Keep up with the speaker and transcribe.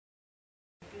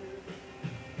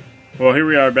Well, here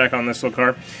we are back on this little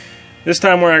car. This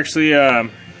time we're actually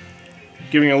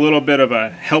giving a little bit of a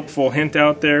helpful hint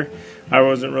out there. I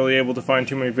wasn't really able to find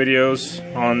too many videos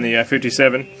on the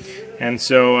 57, and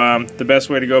so the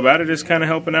best way to go about it is kind of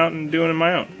helping out and doing it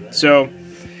my own. So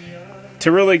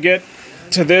to really get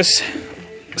to this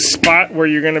spot where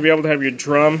you're going to be able to have your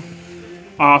drum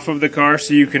off of the car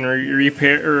so you can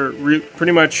repair or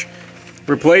pretty much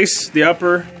replace the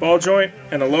upper ball joint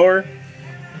and the lower,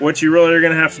 what you really are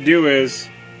going to have to do is,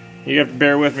 you have to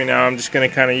bear with me now, I'm just going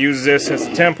to kind of use this as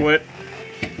a template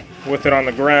with it on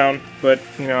the ground, but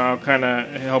you know, I'll kind of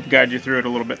help guide you through it a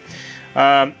little bit.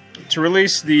 To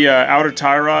release the outer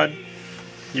tie rod,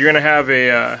 you're going to have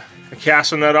a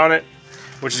castle nut on it,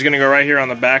 which is going to go right here on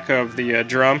the back of the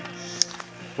drum.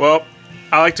 Well,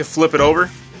 I like to flip it over,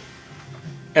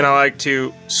 and I like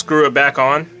to screw it back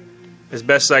on as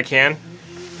best as I can.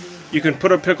 You can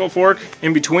put a pickle fork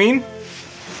in between,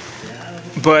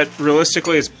 but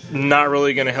realistically it's not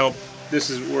really going to help. This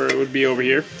is where it would be over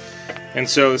here, and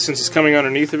so since it's coming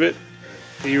underneath of it,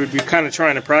 you would be kind of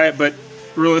trying to pry it, but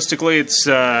realistically it's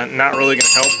not really going to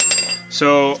help.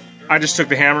 So I just took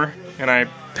the hammer and I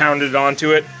pounded it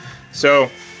onto it.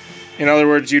 So in other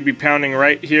words, you'd be pounding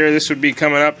right here. This would be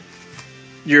coming up,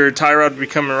 your tie rod would be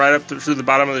coming right up through the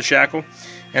bottom of the shackle,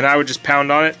 and I would just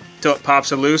pound on it till it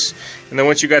pops it loose. And then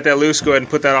once you got that loose, go ahead and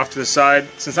put that off to the side.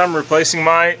 Since I'm replacing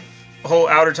my whole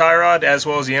outer tie rod as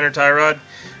well as the inner tie rod,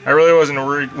 I really wasn't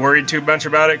worried too much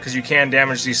about it because you can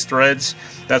damage these threads.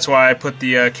 That's why I put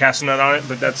the castle nut on it,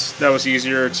 but that was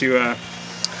easier to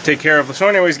take care of. So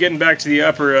anyways, getting back to the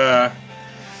upper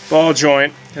ball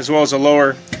joint as well as the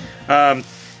lower. On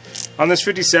this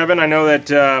 57, I know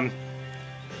that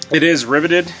it is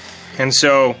riveted, and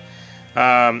so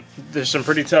there's some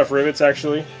pretty tough rivets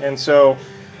actually, and so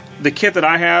the kit that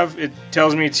I have, it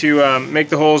tells me to make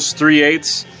the holes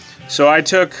 3/8. So I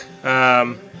took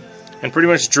and pretty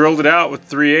much drilled it out with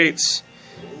 3/8.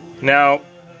 Now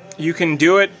you can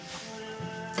do it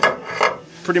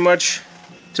pretty much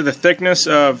to the thickness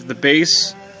of the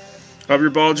base of your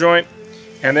ball joint,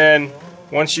 and then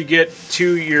once you get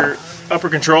to your upper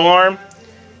control arm,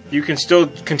 you can still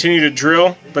continue to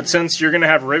drill, but since you're going to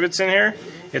have rivets in here,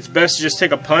 it's best to just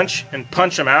take a punch and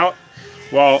punch them out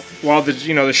while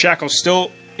the shackle's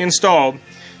still installed.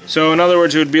 So in other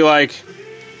words, it would be like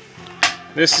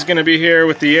this is going to be here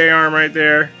with the A arm right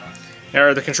there,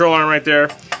 or the control arm right there,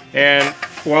 and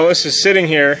while this is sitting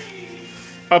here,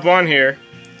 up on here,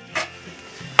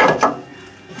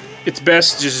 it's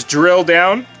best to just drill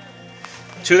down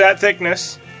to that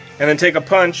thickness and then take a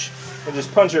punch and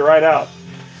just punch it right out.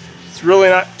 It's really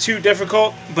not too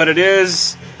difficult, but it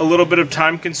is a little bit of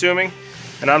time consuming,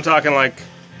 and I'm talking like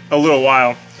a little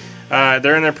while.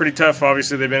 They're in there pretty tough.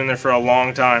 Obviously they've been in there for a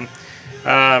long time.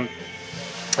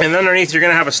 And underneath you're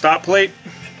going to have a stop plate.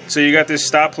 So you got this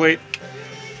stop plate.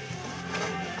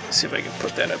 Let's see if I can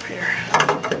put that up here.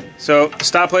 So the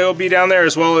stop plate will be down there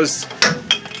as well as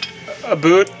a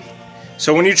boot.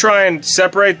 So when you try and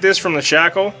separate this from the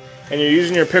shackle and you're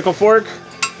using your pickle fork,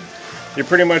 you're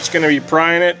pretty much going to be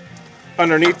prying it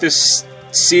underneath this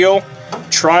seal,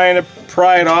 trying to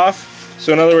pry it off.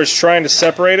 So in other words, trying to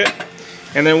separate it.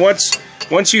 And then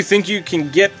once you think you can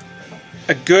get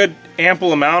a good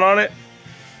ample amount on it,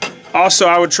 also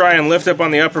I would try and lift up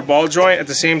on the upper ball joint at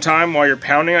the same time while you're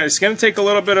pounding it. It's going to take a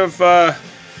little bit of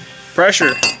pressure.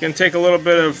 It's going to take a little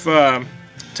bit of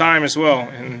time as well,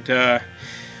 and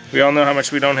we all know how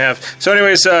much we don't have. So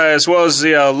anyways, as well as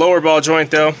the lower ball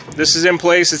joint though, this is in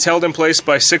place. It's held in place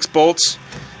by 6 bolts.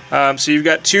 So you've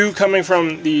got 2 coming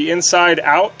from the inside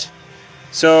out.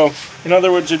 So in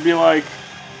other words, it'd be like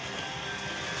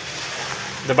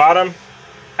the bottom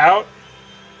out,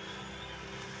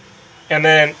 and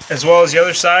then as well as the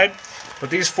other side. But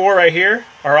these 4 right here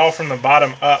are all from the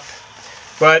bottom up.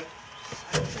 But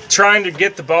trying to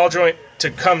get the ball joint to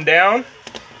come down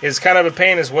is kind of a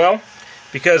pain as well,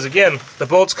 because again, the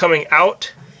bolt's coming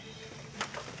out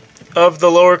of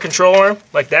the lower control arm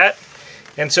like that,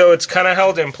 and so it's kind of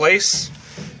held in place.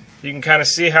 You can kind of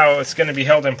see how it's going to be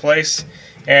held in place,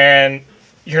 and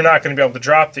you're not going to be able to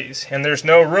drop these. And there's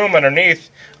no room underneath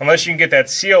unless you can get that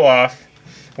seal off,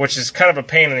 which is kind of a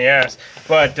pain in the ass.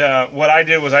 But what I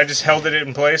did was I just held it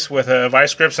in place with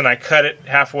vice grips, and I cut it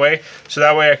halfway, so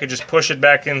that way I could just push it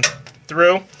back in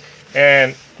through,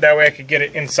 and that way I could get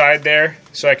it inside there,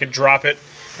 so I could drop it,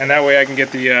 and that way I can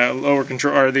get the lower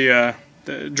control, or the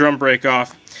drum brake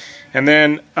off. And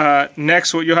then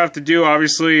next, what you'll have to do,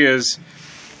 obviously, is,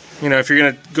 if you're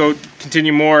going to go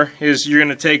continue more, is you're going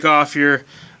to take off your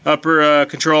upper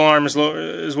control arm as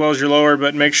well as your lower,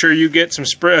 but make sure you get some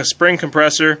spring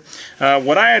compressor.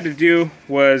 What I had to do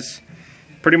was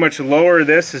pretty much lower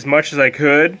this as much as I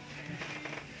could.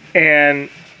 And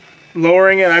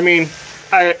lowering it, I mean,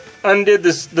 I undid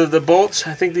this, the bolts.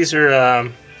 I think these are,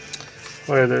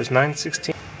 what are those,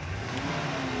 9/16?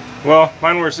 Well,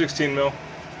 mine were 16 mil.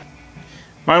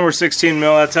 Mine were 16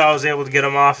 mil, that's how I was able to get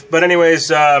them off. But anyways,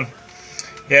 yeah,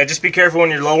 just be careful when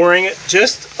you're lowering it.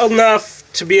 Just enough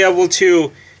to be able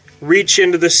to reach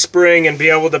into the spring and be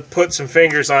able to put some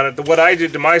fingers on it. What I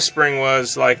did to my spring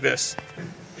was like this.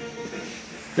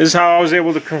 This is how I was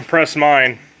able to compress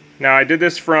mine. Now I did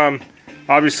this from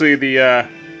obviously the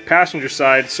passenger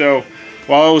side, so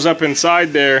while I was up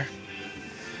inside there,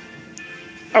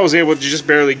 I was able to just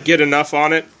barely get enough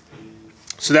on it,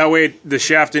 so that way the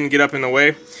shaft didn't get up in the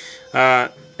way.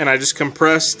 And I just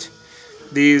compressed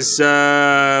these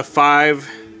 5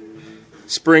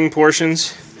 spring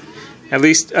portions, at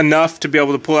least enough to be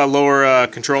able to pull that lower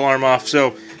control arm off.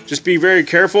 So just be very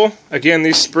careful. Again,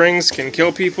 these springs can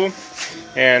kill people,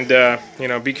 and you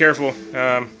know, be careful.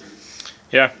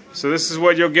 Yeah, so this is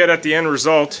what you'll get at the end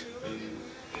result.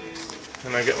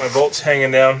 And I get my bolts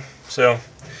hanging down. So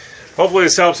hopefully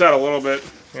this helps out a little bit.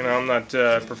 You know, I'm not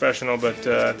professional, but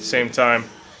at the same time,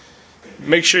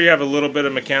 make sure you have a little bit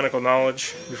of mechanical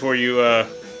knowledge before you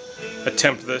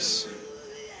attempt this.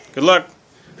 Good luck.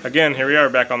 Again, here we are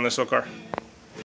back on this little car.